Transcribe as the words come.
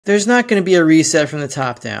There's not going to be a reset from the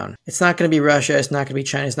top down. It's not going to be Russia. It's not going to be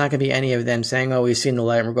China. It's not going to be any of them saying, oh, we've seen the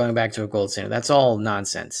light and we're going back to a gold standard. That's all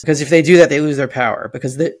nonsense. Because if they do that, they lose their power.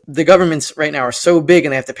 Because the governments right now are so big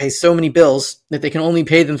and they have to pay so many bills that they can only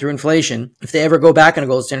pay them through inflation. If they ever go back on a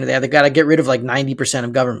gold standard, they got to get rid of like 90%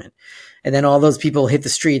 of government. And then all those people hit the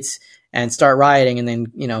streets and start rioting and then,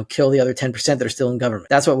 kill the other 10% that are still in government.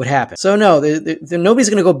 That's what would happen. So no, nobody's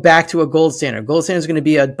going to go back to a gold standard. Gold standard is going to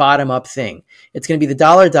be a bottom-up thing. It's going to be the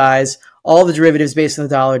dollar dies. All the derivatives based on the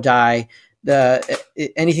dollar die.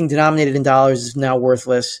 Anything denominated in dollars is now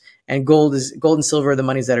worthless. And gold and silver are the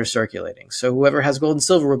monies that are circulating. So whoever has gold and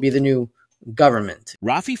silver will be the new government.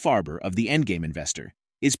 Rafi Farber of the Endgame Investor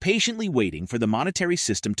is patiently waiting for the monetary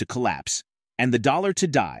system to collapse and the dollar to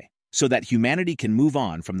die, so that humanity can move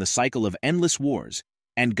on from the cycle of endless wars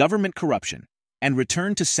and government corruption and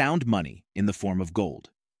return to sound money in the form of gold.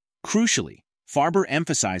 Crucially, Farber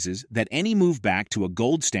emphasizes that any move back to a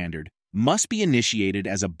gold standard must be initiated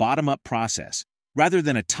as a bottom-up process rather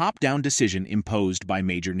than a top-down decision imposed by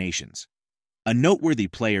major nations. A noteworthy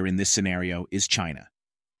player in this scenario is China,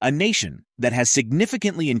 a nation that has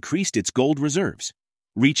significantly increased its gold reserves,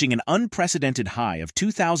 reaching an unprecedented high of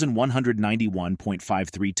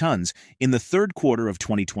 2,191.53 tons in the third quarter of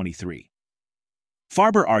 2023.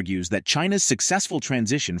 Farber argues that China's successful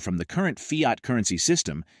transition from the current fiat currency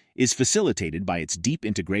system is facilitated by its deep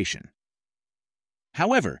integration.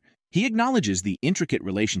 However, he acknowledges the intricate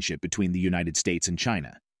relationship between the United States and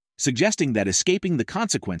China, suggesting that escaping the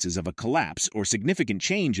consequences of a collapse or significant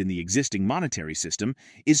change in the existing monetary system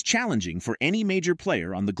is challenging for any major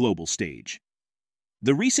player on the global stage.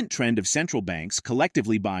 The recent trend of central banks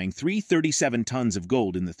collectively buying 337 tons of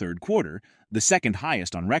gold in the third quarter, the second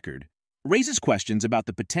highest on record, raises questions about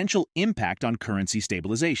the potential impact on currency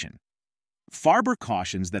stabilization. Farber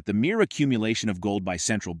cautions that the mere accumulation of gold by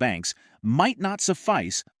central banks might not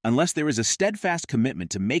suffice unless there is a steadfast commitment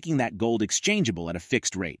to making that gold exchangeable at a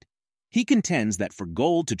fixed rate. He contends that for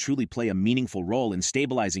gold to truly play a meaningful role in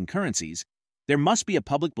stabilizing currencies, there must be a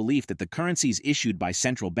public belief that the currencies issued by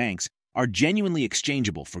central banks are genuinely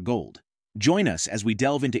exchangeable for gold. Join us as we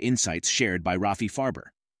delve into insights shared by Rafi Farber.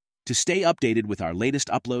 To stay updated with our latest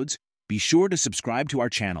uploads, be sure to subscribe to our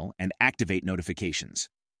channel and activate notifications.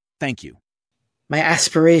 Thank you. My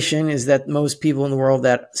aspiration is that most people in the world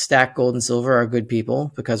that stack gold and silver are good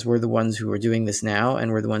people, because we're the ones who are doing this now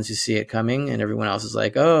and we're the ones who see it coming, and everyone else is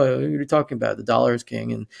like, oh, what are you talking about? The dollar is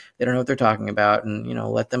king, and they don't know what they're talking about, and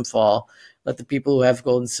let them fall. Let the people who have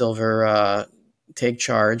gold and silver take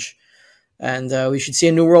charge. And we should see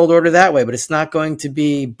a new world order that way. But it's not going to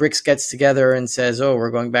be BRICS gets together and says, oh, we're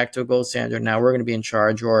going back to a gold standard. Now we're going to be in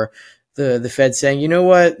charge. Or the Fed saying, you know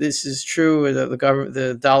what, this is true.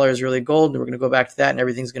 The dollar is really gold, and we're going to go back to that, and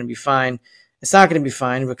everything's going to be fine. It's not going to be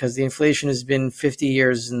fine because the inflation has been 50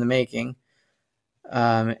 years in the making.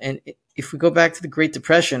 And if we go back to the Great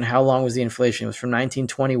Depression, how long was the inflation? It was from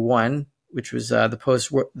 1921. Which was the post.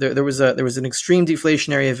 There was an extreme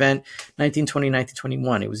deflationary event, 1920,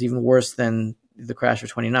 1921. It was even worse than the crash of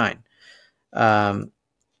 29. And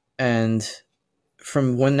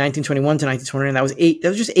from 1921 to 1929, that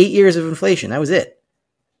was just 8 years of inflation. That was it.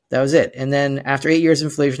 And then after 8 years of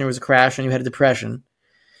inflation, there was a crash, and you had a depression.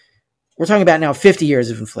 We're talking about now 50 years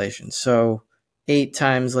of inflation. So 8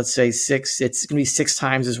 times, let's say 6. It's going to be 6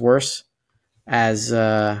 times as worse as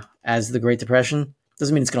the Great Depression.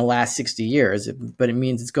 Doesn't mean it's going to last 60 years, but it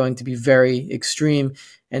means it's going to be very extreme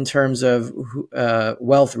in terms of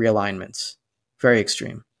wealth realignments. Very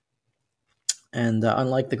extreme. And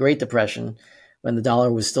unlike the Great Depression, when the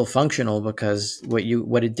dollar was still functional, because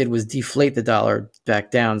what it did was deflate the dollar back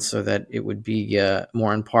down so that it would be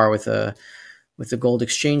more on par with the gold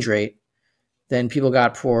exchange rate, then people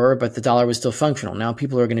got poorer, but the dollar was still functional. Now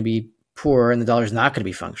people are going to be poorer, and the dollar is not going to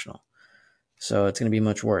be functional. So it's going to be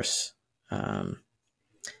much worse.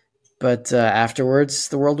 But afterwards,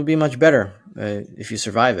 the world will be much better if you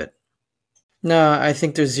survive it. No, I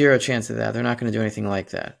think there's zero chance of that. They're not going to do anything like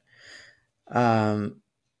that.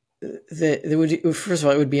 First of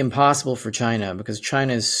all, it would be impossible for China, because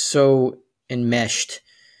China is so enmeshed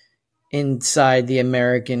inside the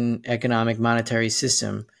American economic monetary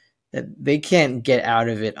system that they can't get out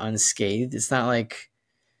of it unscathed. It's not like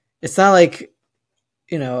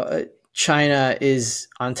China is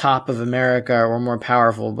on top of America or more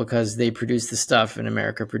powerful because they produce the stuff and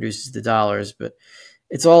America produces the dollars, but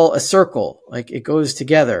it's all a circle. Like, it goes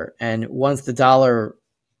together. And once the dollar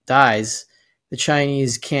dies, the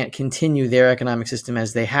Chinese can't continue their economic system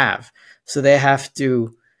as they have. So they have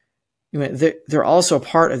to, they're also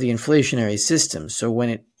part of the inflationary system. So when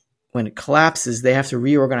it collapses, they have to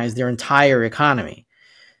reorganize their entire economy.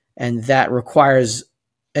 And that requires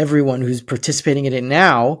everyone who's participating in it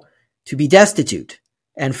now to be destitute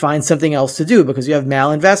and find something else to do because you have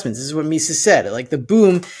malinvestments. This is what Mises said. Like the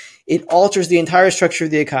boom, it alters the entire structure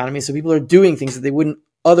of the economy. So people are doing things that they wouldn't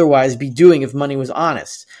otherwise be doing if money was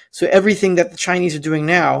honest. So everything that the Chinese are doing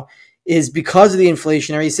now is because of the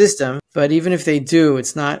inflationary system. But even if they do,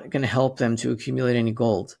 it's not going to help them to accumulate any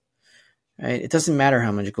gold. Right? It doesn't matter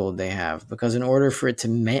how much gold they have, because in order for it to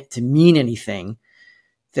mean anything,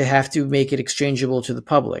 they have to make it exchangeable to the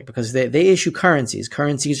public, because they issue currencies.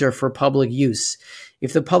 Currencies are for public use.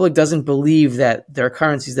 If the public doesn't believe that their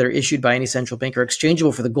currencies that are issued by any central bank are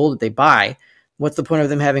exchangeable for the gold that they buy, what's the point of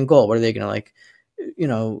them having gold? What are they going to, like,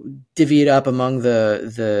 divvy it up among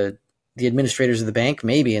the administrators of the bank?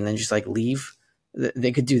 Maybe, and then just like leave.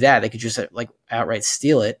 They could do that. They could just like outright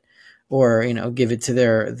steal it, or give it to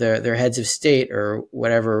their heads of state or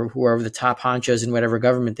whatever, whoever the top honchos in whatever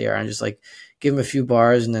government they are, and just like give them a few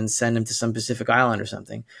bars and then send them to some Pacific island or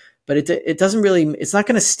something. But it doesn't really, it's not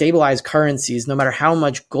going to stabilize currencies no matter how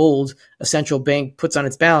much gold a central bank puts on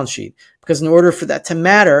its balance sheet, because in order for that to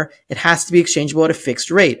matter, it has to be exchangeable at a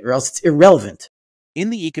fixed rate, or else it's irrelevant. In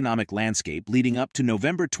the economic landscape leading up to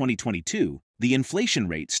November 2022, the inflation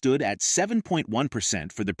rate stood at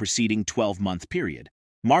 7.1% for the preceding 12-month period,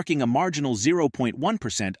 marking a marginal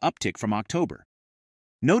 0.1% uptick from October.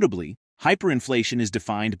 Notably, hyperinflation is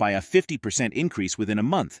defined by a 50% increase within a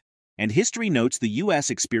month, and history notes the U.S.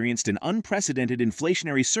 experienced an unprecedented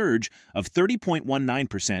inflationary surge of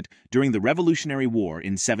 30.19% during the Revolutionary War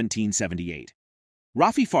in 1778.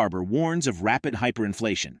 Rafi Farber warns of rapid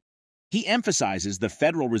hyperinflation. He emphasizes the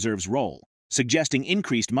Federal Reserve's role, suggesting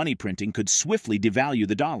increased money printing could swiftly devalue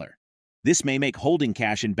the dollar. This may make holding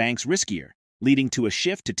cash in banks riskier, leading to a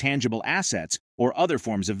shift to tangible assets or other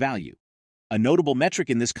forms of value. A notable metric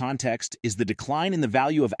in this context is the decline in the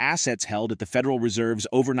value of assets held at the Federal Reserve's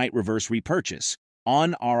overnight reverse repurchase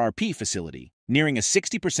on RRP facility, nearing a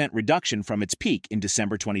 60% reduction from its peak in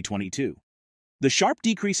December 2022. The sharp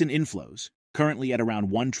decrease in inflows, currently at around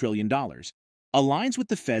 $1 trillion, aligns with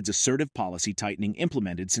the Fed's assertive policy tightening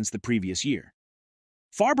implemented since the previous year.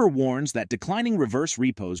 Farber warns that declining reverse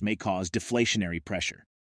repos may cause deflationary pressure.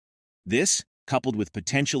 This, coupled with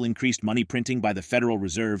potential increased money printing by the Federal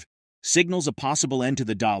Reserve, signals a possible end to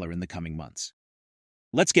the dollar in the coming months.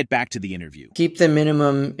 Let's get back to the interview. Keep the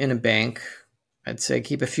minimum in a bank. I'd say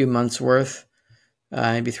keep a few months worth,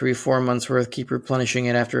 maybe 3-4 months worth. Keep replenishing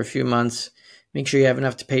it after a few months. Make sure you have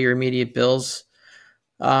enough to pay your immediate bills.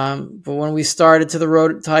 But when we started to the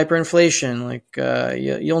road to hyperinflation,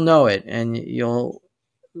 you'll know it, and you'll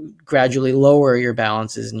gradually lower your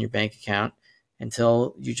balances in your bank account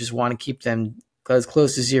until you just want to keep them as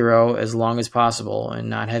close to zero as long as possible and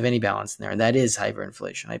not have any balance in there. And that is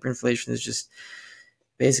hyperinflation. Hyperinflation is just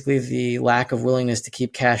basically the lack of willingness to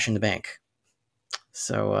keep cash in the bank.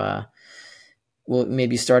 So we'll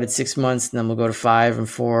maybe start at 6 months, and then we'll go to 5 and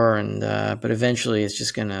 4, and but eventually it's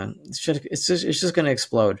just gonna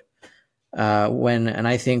explode.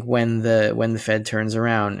 I think when the Fed turns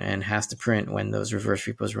around and has to print when those reverse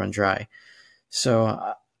repos run dry.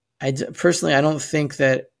 So personally, I don't think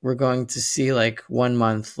that we're going to see like 1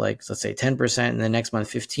 month, like let's say 10%, and the next month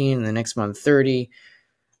 15, and the next month 30.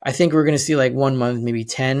 I think we're going to see like 1 month maybe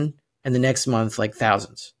 10, and the next month like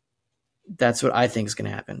thousands. That's what I think is going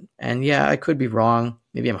to happen. And yeah, I could be wrong.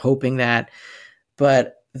 Maybe I'm hoping that,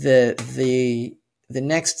 but the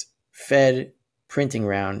next Fed printing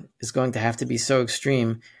round is going to have to be so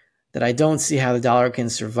extreme that I don't see how the dollar can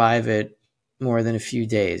survive it more than a few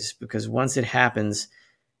days, because once it happens,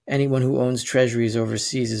 anyone who owns treasuries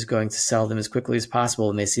overseas is going to sell them as quickly as possible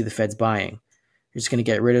when they see the Fed's buying. They're just going to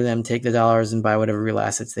get rid of them, take the dollars, and buy whatever real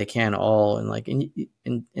assets they can. All and like in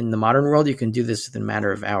the modern world, you can do this within a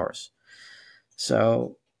matter of hours.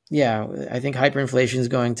 So yeah, I think hyperinflation is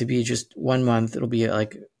going to be just 1 month. It'll be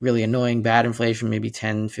like really annoying, bad inflation, maybe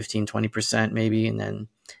 10, 15, 20% maybe. And then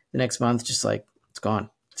the next month, just like it's gone.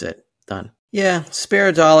 That's it. Done. Yeah,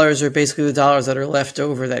 spare dollars are basically the dollars that are left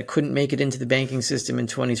over that couldn't make it into the banking system in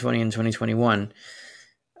 2020 and 2021.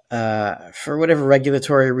 For whatever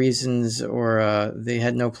regulatory reasons, or they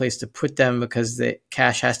had no place to put them because the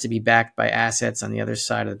cash has to be backed by assets on the other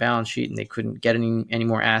side of the balance sheet, and they couldn't get any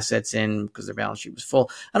more assets in because their balance sheet was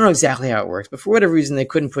full. I don't know exactly how it works, but for whatever reason, they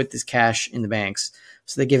couldn't put this cash in the banks,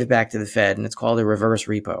 so they give it back to the Fed, and it's called a reverse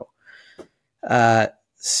repo.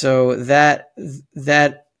 So that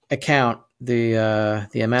account, the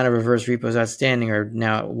amount of reverse repos outstanding are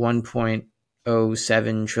now at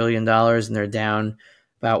 $1.07 trillion, and they're down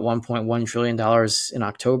about $1.1 trillion in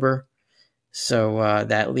October. So it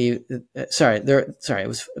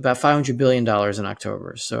was about $500 billion in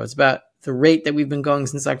October. So it's about the rate that we've been going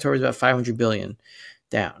since October is about $500 billion.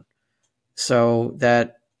 down. So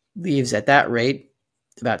that leaves at that rate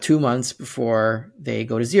about 2 months before they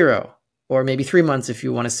go to zero, or maybe 3 months if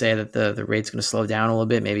you want to say that the rate's going to slow down a little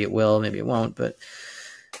bit. Maybe it will, maybe it won't. But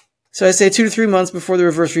so I say 2 to 3 months before the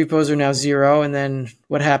reverse repos are now zero. And then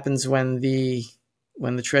what happens when the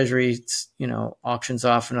Treasury, auctions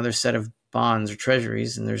off another set of bonds or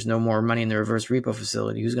treasuries and there's no more money in the reverse repo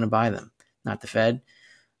facility? Who's going to buy them? Not the Fed,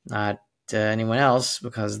 not anyone else,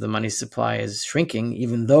 because the money supply is shrinking,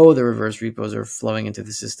 even though the reverse repos are flowing into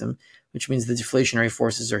the system, which means the deflationary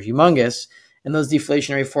forces are humongous. And those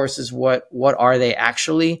deflationary forces, what are they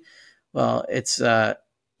actually? Well, it's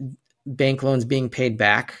bank loans being paid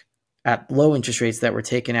back at low interest rates that were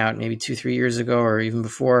taken out maybe 2-3 years ago, or even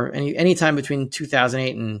before, any time between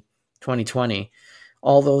 2008 and 2020.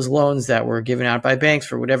 All those loans that were given out by banks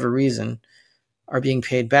for whatever reason are being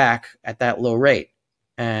paid back at that low rate.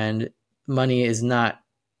 And money is not,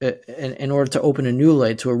 in order to open a new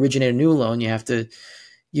loan, to originate a new loan, you have to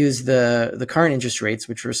use the current interest rates,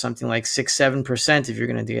 which were something like 6-7% if you're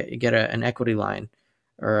going to get an equity line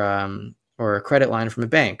or a credit line from a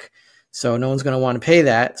bank. So no one's going to want to pay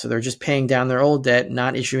that. So they're just paying down their old debt,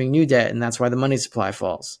 not issuing new debt. And that's why the money supply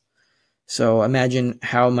falls. So imagine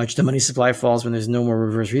how much the money supply falls when there's no more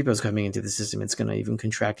reverse repos coming into the system. It's going to even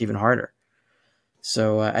contract even harder.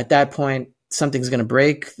 So at that point, something's going to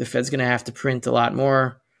break. The Fed's going to have to print a lot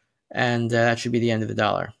more. And that should be the end of the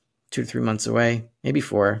dollar. 2 to 3 months away, maybe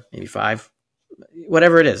 4, maybe 5.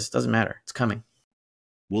 Whatever it is, doesn't matter. It's coming.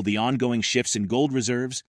 Will the ongoing shifts in gold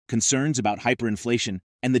reserves, concerns about hyperinflation,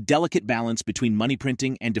 and the delicate balance between money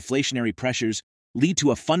printing and deflationary pressures lead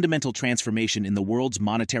to a fundamental transformation in the world's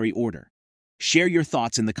monetary order? Share your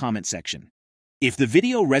thoughts in the comment section. If the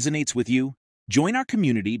video resonates with you, join our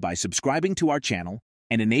community by subscribing to our channel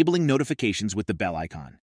and enabling notifications with the bell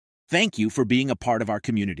icon. Thank you for being a part of our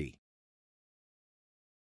community.